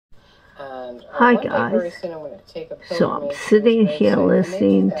And Hi one day very guys, soon I'm going to take a so I'm pilgrimage to sitting this here gravesite, and they do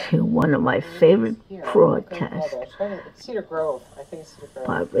listening that to one of my here. favorite What can I call broadcasts that? It's Cedar Grove. I think it's Cedar Grove.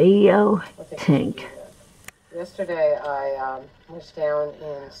 by Radio I think it should Tink. be there. Yesterday I was down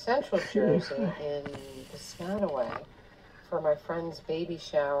in Central Jersey in Piscataway for my friend's baby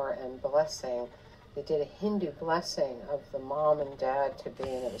shower and blessing. They did a Hindu blessing of the mom and dad to be,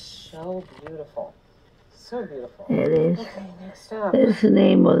 and it was so beautiful. So beautiful. It is. Okay, next up. It's the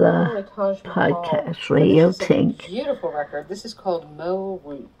name of the Taj Mahal. podcast, Radio This is Tink. a beautiful record. This is called Mo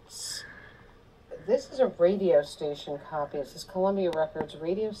Roots. This is a radio station copy. It says Columbia Records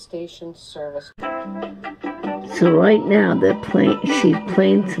Radio Station Service. So right now she's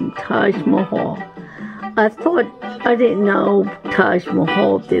playing some Taj Mahal. I didn't know Taj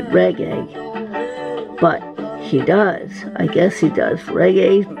Mahal did reggae, but he does. I guess he does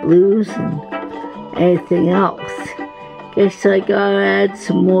reggae, blues, and anything else. Guess I gotta add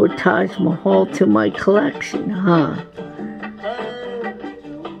some more Taj Mahal to my collection, huh?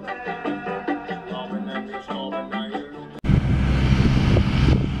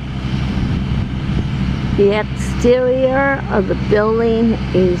 The exterior of the building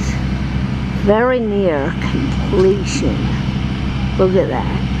is very near completion. Look at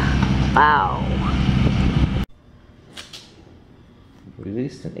that. Wow.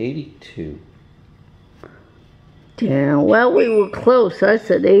 Released in 82. Yeah, well, we were close. I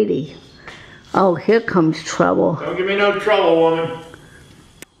said 80. Oh, here comes trouble. Don't give me no trouble, woman.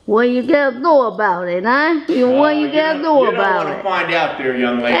 What you gotta do about it, huh? What you gotta do about it? You don't want to it? find out there,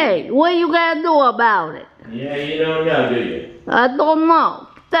 young lady. Hey, what you gotta do about it? Yeah, you don't know, do you? I don't know.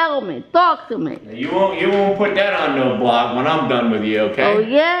 Tell me. Talk to me. You won't put that on no blog when I'm done with you, okay? Oh,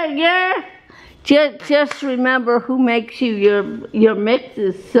 yeah? Just remember who makes you your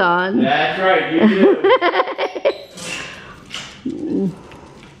mixes, son. That's right, you do.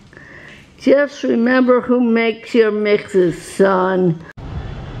 Just remember who makes your mixes, son.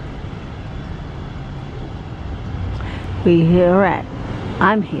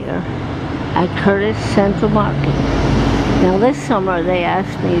 I'm here at Curtis Central Market. Now this summer they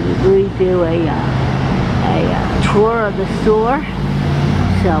asked me to redo a tour of the store.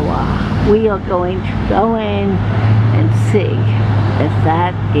 So we are going to go in and see if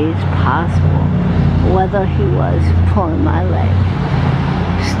that is possible. Whether he was pulling my leg.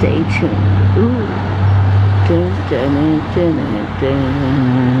 Stay tuned. Ooh. Dun, dun, dun, dun,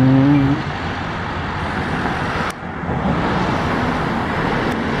 dun.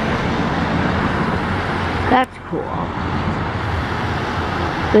 That's cool.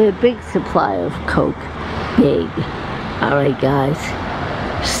 They have a big supply of Coke. Big. Alright guys,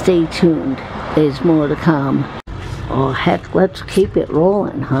 stay tuned. There's more to come. Oh heck, let's keep it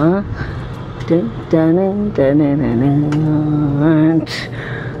rolling, huh? Dun, dun, dun, dun, dun, dun.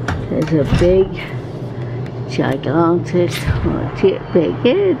 There's a big, gigantic,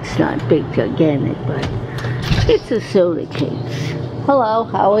 it's not big, gigantic, but it's a soda case. Hello,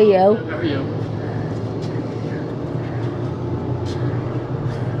 how are you? How are you?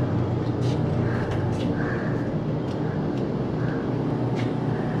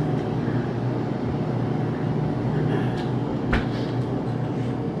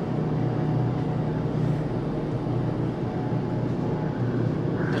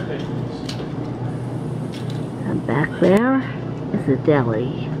 And back there is the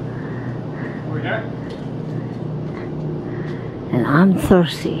deli. Over here? And I'm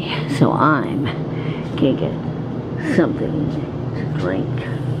thirsty, so I'm gonna get something to drink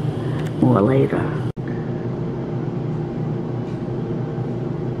more later.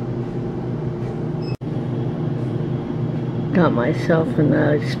 Got myself a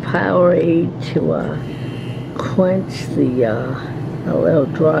nice Powerade to quench the little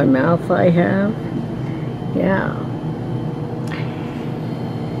dry mouth I have. Yeah.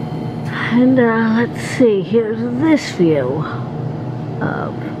 And let's see, here's this view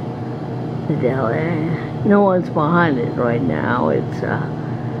of the deli. No one's behind it right now. It's,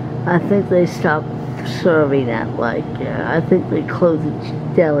 I think they stopped serving at like, I think they closed the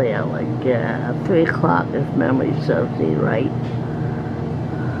deli at like 3 o'clock if memory serves me right.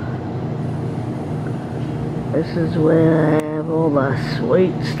 This is where I have all the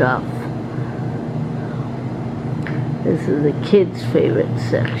sweet stuff. This is the kids' favorite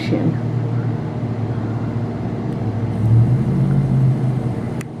section.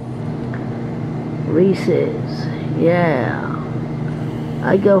 Reese's, yeah.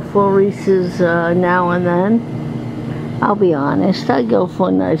 I go for Reese's now and then. I'll be honest, I go for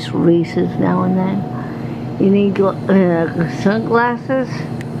a nice Reese's now and then. You need sunglasses?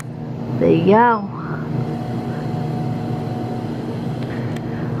 There you go.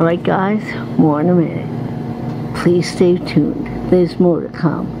 Alright guys, more in a minute. Please stay tuned. There's more to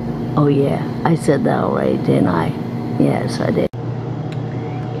come. Oh yeah, I said that already, didn't I? Yes, I did.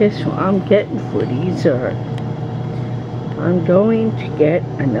 Guess what I'm getting for dessert? I'm going to get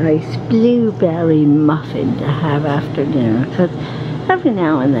a nice blueberry muffin to have after dinner, because every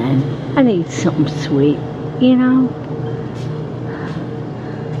now and then I need something sweet, you know?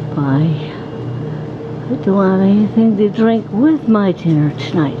 I don't have anything to drink with my dinner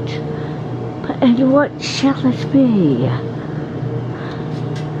tonight. And what shall it be?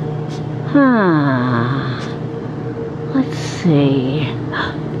 Let's see.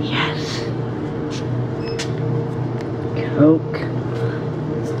 Yes. Coke.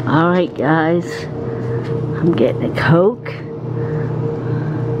 Alright guys. I'm getting a Coke.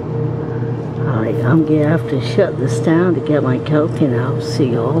 Alright, I'm gonna have to shut this down to get my Coke, and I'll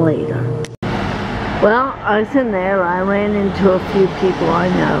see you all later. Well, I was in there. I ran into a few people I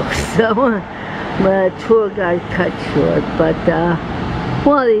know, so my tour guide cut short, but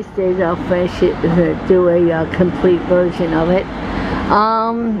one of these days I'll finish it and do a complete version of it.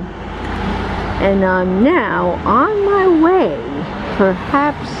 And I'm now on my way.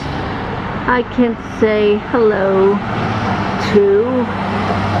 Perhaps I can say hello to,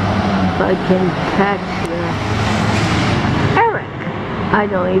 if I can catch Eric. I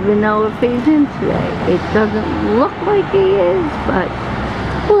don't even know if he's in today. It doesn't look like he is, but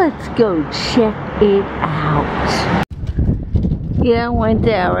let's go check it out. Yeah, I went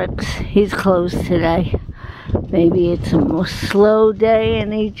to Eric's. He's closed today. Maybe it's a more slow day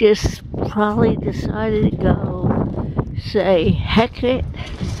and he just probably decided to go say, heck it,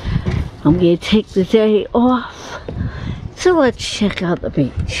 I'm going to take the day off. So let's check out the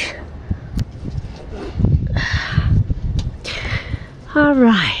beach.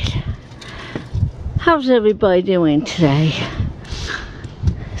 Alright. How's everybody doing today?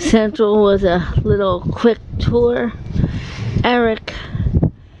 Central was a little quick tour. Eric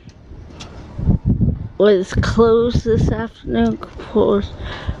was closed this afternoon. Of course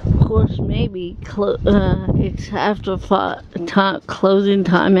maybe it's after closing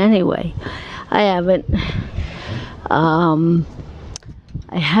time anyway. I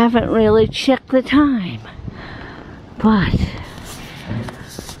haven't really checked the time, but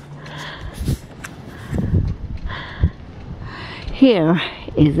here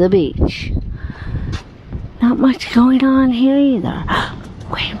is the beach. Not much going on here either.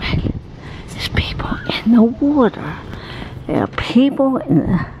 Wait a minute. There's people in the water. There are people in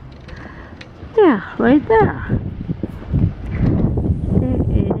the... Yeah, right there.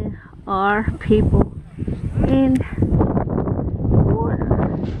 There are people in water.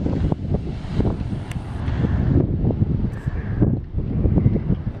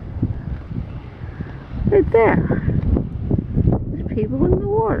 Right there. There's people in the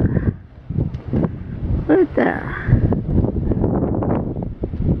water. Right there.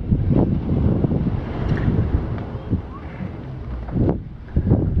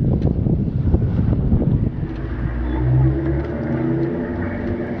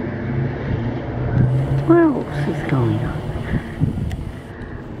 What else is going on?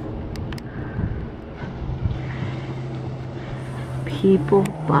 People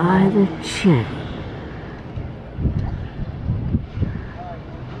by the jetty.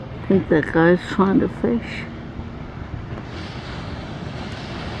 I think that guy's trying to fish.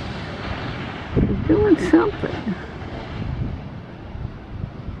 He's doing something.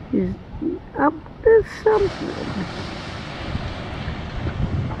 He's up to something.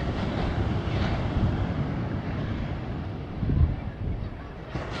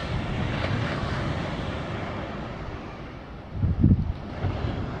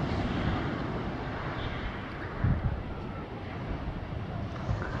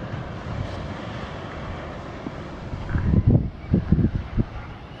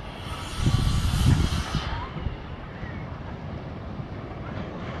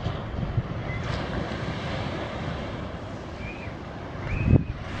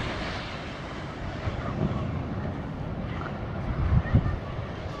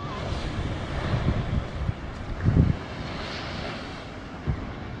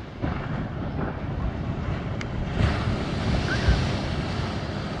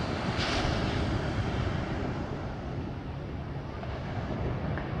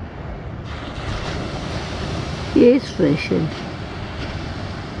 He is fishing.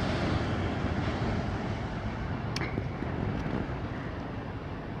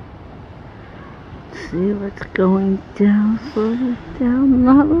 See what's going down further down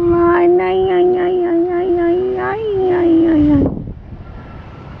the line.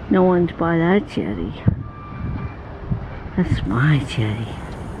 No one's by that jetty. That's my jetty.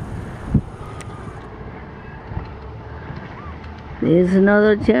 There's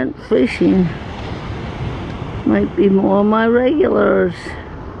another gent fishing. Might be more of my regulars.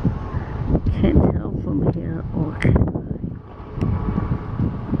 Can't tell from here. Or can I?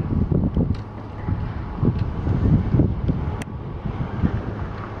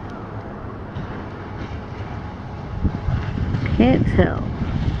 Can't tell.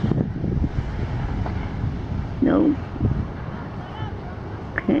 No.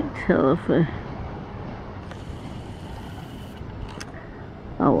 Can't tell if I...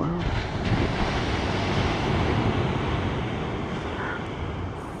 Oh well.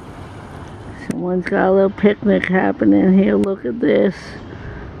 Someone's got a little picnic happening here. Look at this.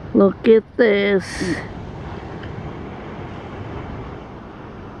 Look at this.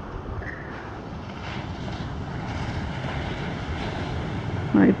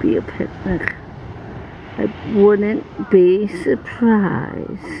 Might be a picnic. I wouldn't be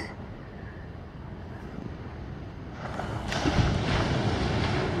surprised.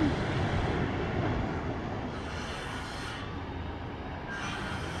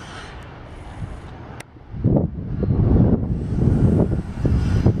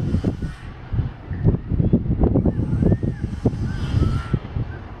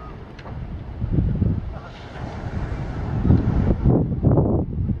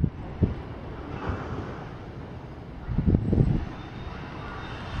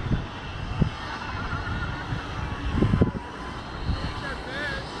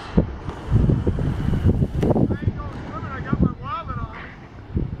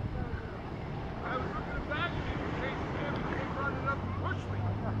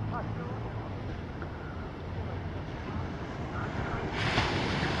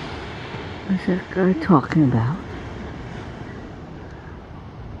 What's that guy talking about?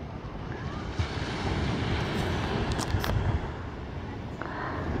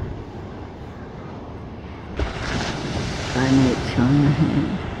 Guy mitts on the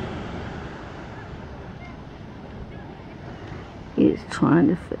hand. He's trying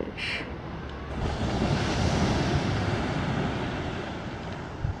to fish.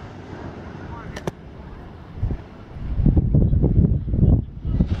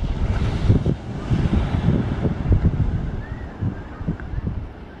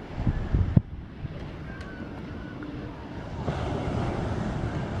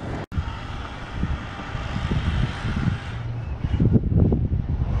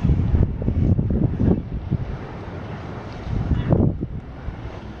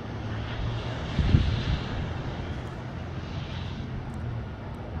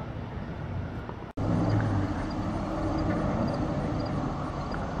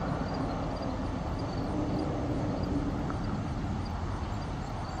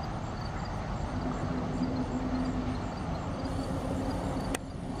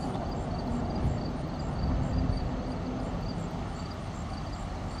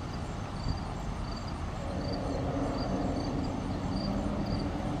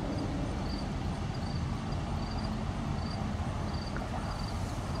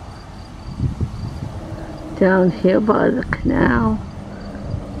 Down here by the canal,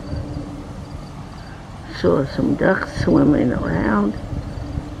 saw some ducks swimming around.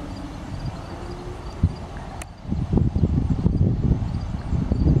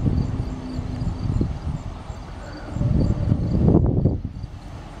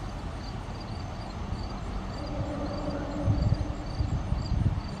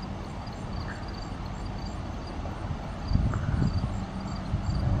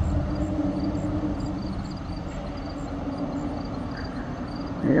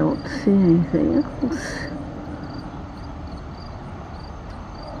 I don't see anything else.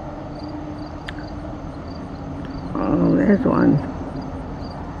 Oh, there's one.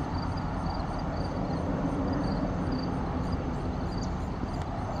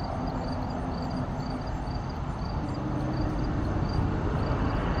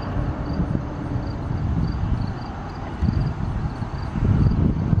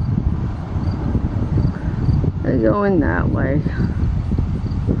 They're going that way.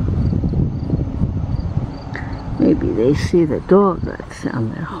 Maybe they see the dog that's down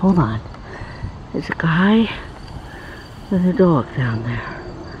there. Hold on. There's a guy with a dog down there.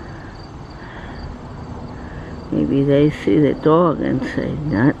 Maybe they see the dog and say,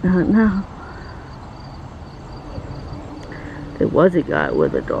 no. There was a guy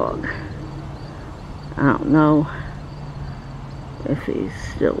with a dog. I don't know if he's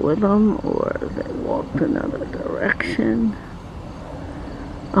still with them or they walked another direction.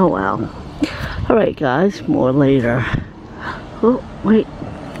 Oh well. Alright guys, more later. Oh, wait.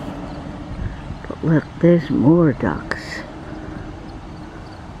 But look, there's more ducks.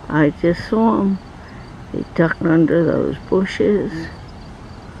 I just saw them They duck under those bushes.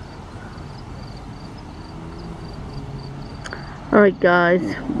 Alright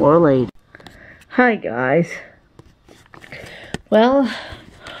guys, more later. Hi guys. Well,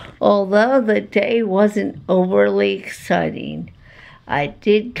 although the day wasn't overly exciting, I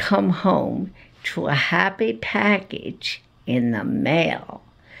did come home to a happy package in the mail.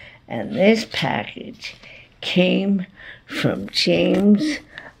 And this package came from James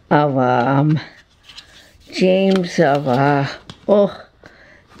of the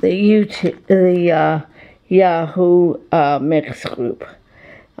Yahoo Mix group.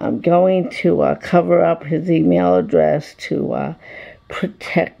 I'm going to cover up his email address to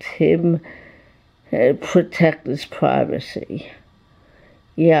protect him, protect his privacy.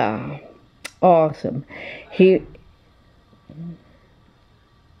 Yeah, awesome. I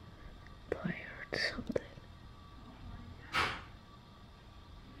heard something.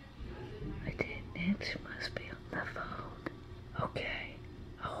 I didn't answer. Must be on the phone. Okay,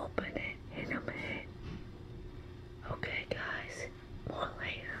 I'll open it in a minute. Okay, guys, more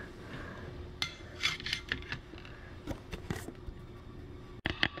later.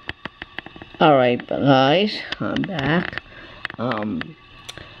 Alright, guys, I'm back.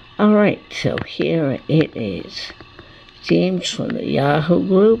 Alright, so here it is. James from the Yahoo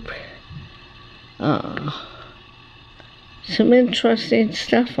group. Some interesting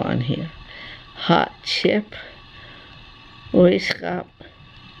stuff on here. Hot chip. Royce Cup.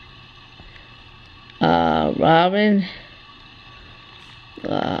 Robin.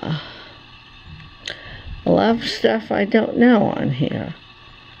 A lot of stuff I don't know on here.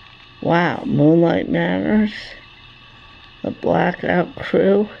 Wow, Moonlight Manners. The Blackout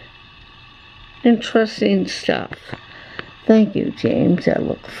Crew. Interesting stuff. Thank you, James. I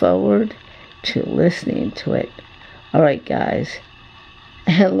look forward to listening to it. Alright, guys.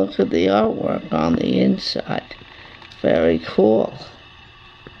 And look at the artwork on the inside. Very cool.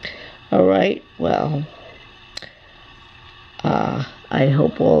 Alright, well, I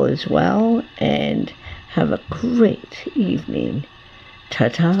hope all is well, and have a great evening.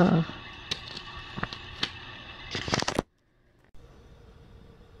 Ta-ta.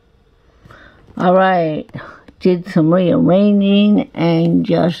 Alright, did some rearranging and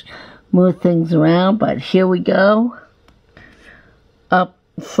just moved things around, but here we go.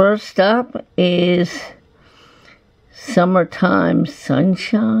 First up is Summertime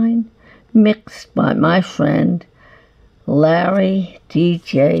Sunshine, mixed by my friend Larry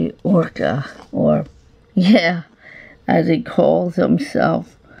DJ Orca, or yeah, as he calls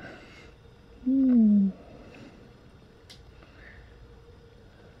himself. Hold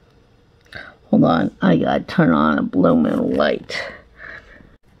on, I gotta turn on a blooming light.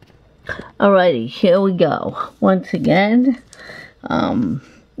 Alrighty, here we go. Once again,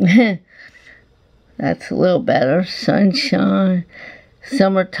 that's a little better. Sunshine,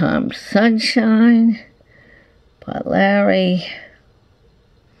 Summertime Sunshine by Larry.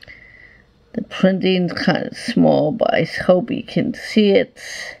 The printing's kind of small, but I hope you can see it.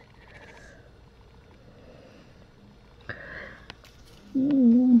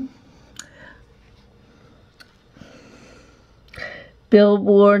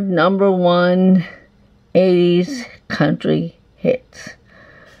 Billboard #1 80s country hits.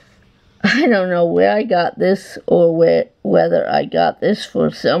 I don't know where I got this, or whether I got this for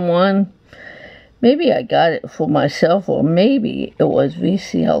someone. Maybe I got it for myself, or maybe it was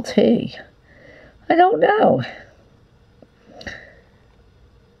VCLT. I don't know.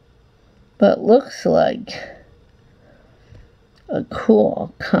 But looks like a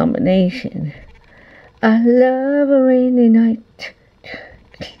cool combination. I love a rainy night.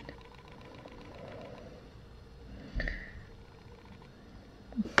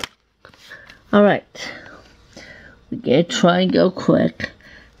 Alright, we gotta try and go quick.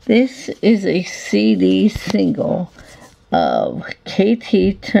 This is a CD single of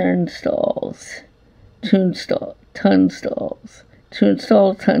KT Tunstall's,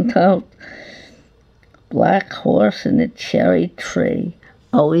 Black Horse and the Cherry Tree.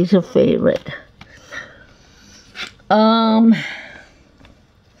 Always a favorite. Not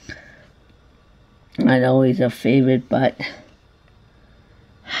always a favorite, but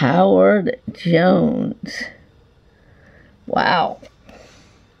Howard Jones. Wow.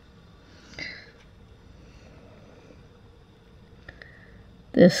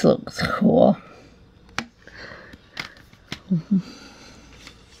 This looks cool.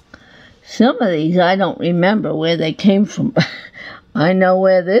 Some of these I don't remember where they came from. I know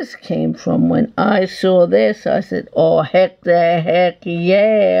where this came from. When I saw this, I said, oh, heck the heck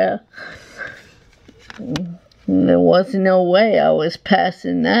yeah. There was no way I was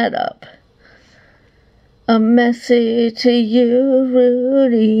passing that up. A message to you,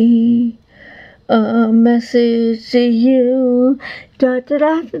 Rudy. A message to you. Da da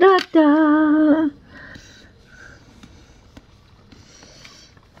da da da.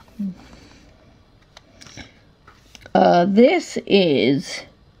 This is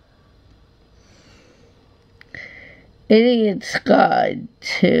Idiot's Guide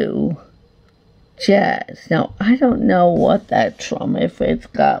to Jazz. Now, I don't know what that's from, if it's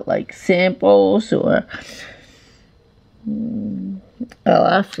got like samples or I'll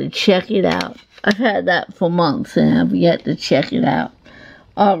have to check it out. I've had that for months and I've yet to check it out.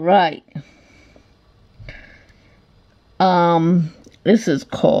 Alright. This is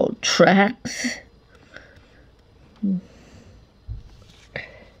called Tracks.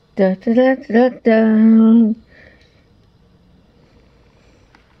 Da da da da da.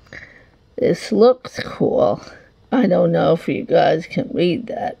 This looks cool. I don't know if you guys can read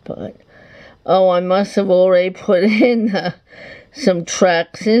that, but oh, I must have already put in some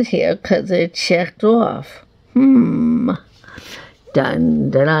tracks in here because they're checked off. Dun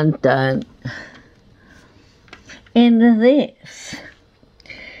dun dun dun. And this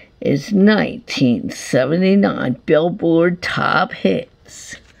is 1979 Billboard Top Hits.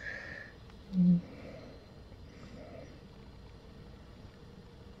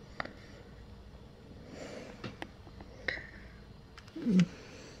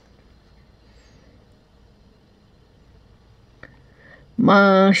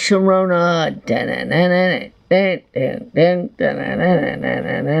 Ma Sharona.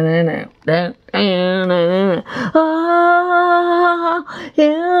 Oh,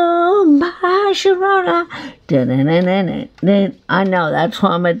 you, Ma Sharona. I know, that's why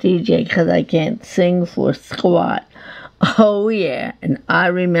I'm a DJ, because I can't sing for squat. Oh yeah, and I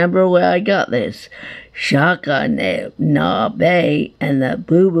remember where I got this. Shaka Na Bay and the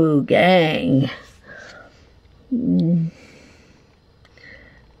Boo Boo Gang.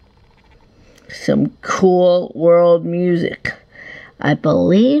 Some cool world music. I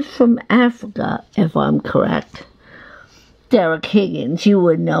believe from Africa, if I'm correct. Derek Higgins, you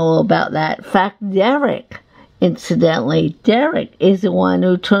would know about that. In fact, Derek, incidentally, Derek is the one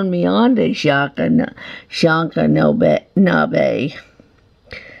who turned me on to Shaka Na Bay.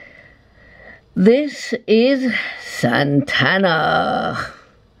 This is Santana.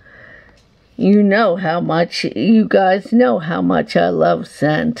 You guys know how much I love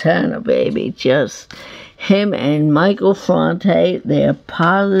Santana, baby. Just him and Michael Franti, their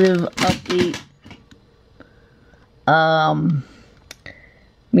positive, upbeat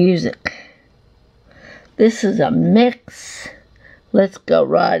music. This is a mix. Let's go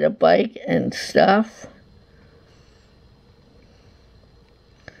ride a bike and stuff.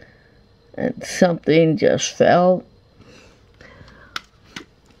 And something just fell.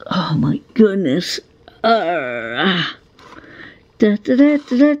 Oh my goodness. Da, da, da, da, da,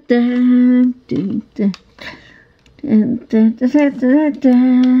 da, da, da,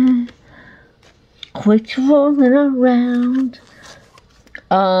 da. Quit rolling around.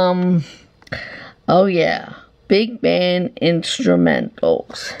 Oh yeah. Big band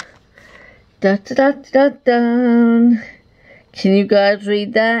instrumentals. Da, da, da, da, da. Can you guys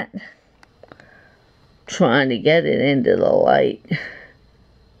read that? Trying to get it into the light.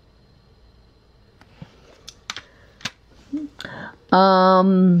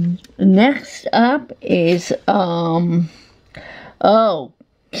 Next up is,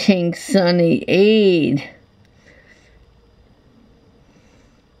 King Sunny Aid.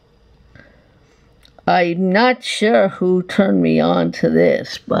 I'm not sure who turned me on to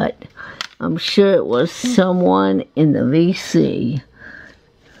this, but I'm sure it was someone in the VC.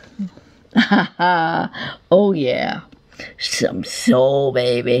 Oh yeah, some soul,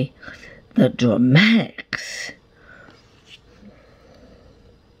 baby. The Dramatics.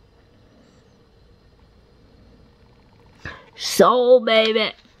 Soul,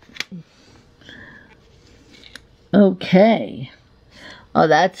 baby. Okay. Oh,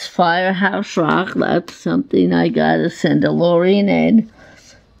 that's Firehouse Rock. That's something I gotta send to Lori and Ed.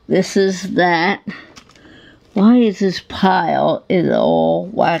 This is that. Why is this pile all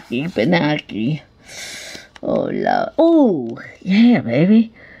wacky banaki? Oh, love. Oh, yeah,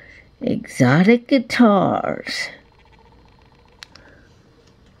 baby. Exotic guitars.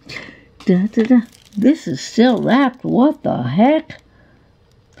 Da, da, da. This is still wrapped. What the heck?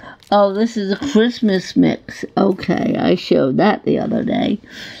 Oh, this is a Christmas mix. Okay, I showed that the other day.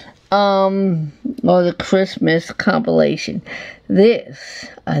 Or the Christmas compilation. This,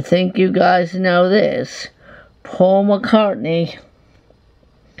 I think you guys know this. Paul McCartney.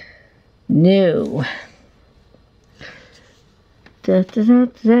 New. Da, da, da,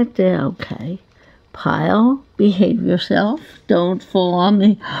 da, da. Okay. pile, behave yourself. Don't fall on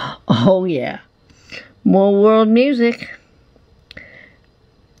me. Oh, yeah. More world music.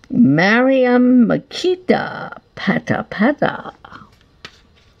 Mariam Makita, Pata Pata.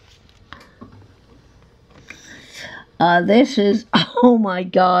 This is, oh my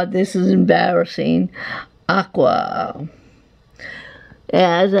God, this is embarrassing. Aqua. It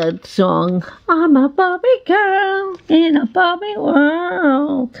has a song, I'm a Barbie girl in a Barbie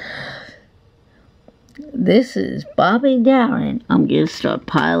world. This is Bobby Darin. I'm going to start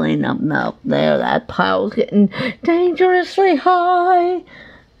piling up now. There, that pile's getting dangerously high.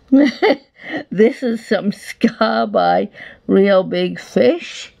 This is some ska by Real Big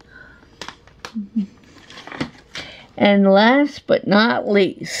Fish. And last but not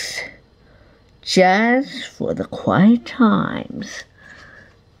least, Jazz for the Quiet Times.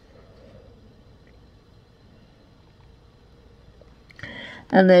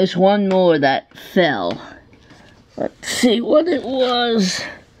 And there's one more that fell. Let's see what it was.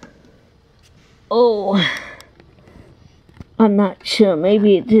 Oh, I'm not sure.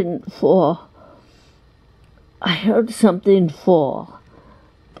 Maybe it didn't fall. I heard something fall.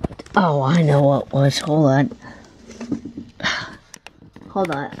 Oh, I know what it was. Hold on.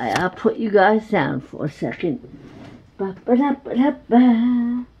 Hold on. I'll put you guys down for a second.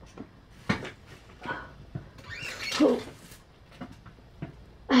 Ba-ba-da-ba-da-ba. Oh.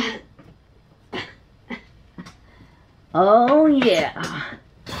 Oh yeah,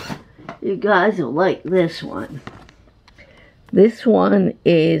 you guys will like this one. This one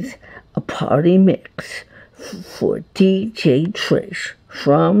is a party mix for DJ Trish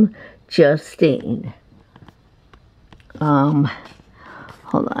from Justine. Hold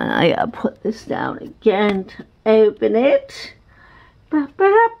on, I gotta put this down again to open it.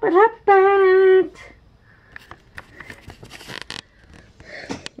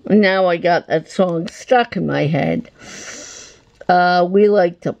 Now I got that song stuck in my head. We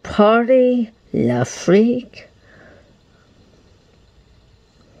like to party, La Freak.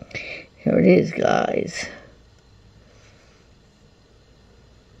 Here it is, guys.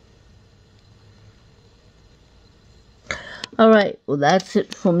 Alright, well that's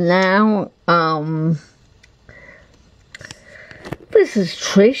it from now. This is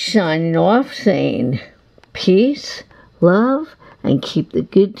Trish signing off saying peace, love, and keep the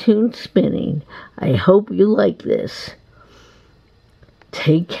good tune spinning. I hope you like this.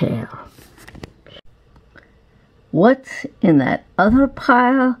 Take care. What's in that other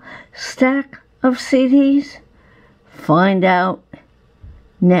stack of CDs? Find out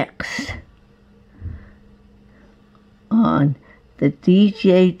next on the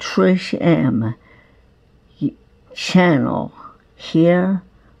DJ Trish M channel here,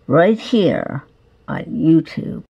 right here on YouTube.